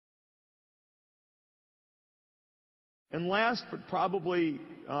And last but probably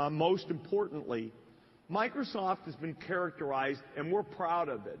most importantly, Microsoft has been characterized, and we're proud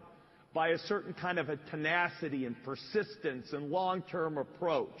of it, by a certain kind of a tenacity and persistence and long-term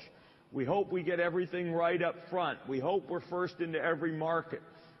approach. We hope we get everything right up front. We hope we're first into every market.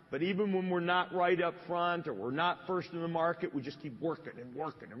 But even when we're not right up front or we're not first in the market, we just keep working and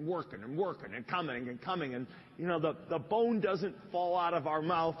working and working and working and coming and coming. And, you know, the bone doesn't fall out of our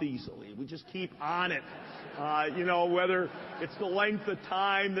mouth easily. We just keep on it. You know, whether it's the length of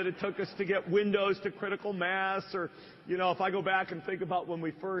time that it took us to get Windows to critical mass, or, you know, if I go back and think about when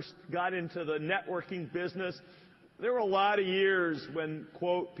we first got into the networking business, there were a lot of years when,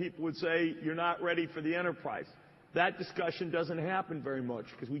 quote, people would say, you're not ready for the enterprise. That discussion doesn't happen very much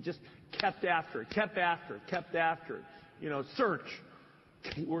because we just kept after it, kept after it, kept after it. You know, search.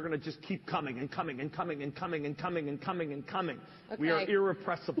 We're going to just keep coming and coming and coming and coming and coming and coming and coming. Okay. We are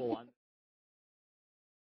irrepressible on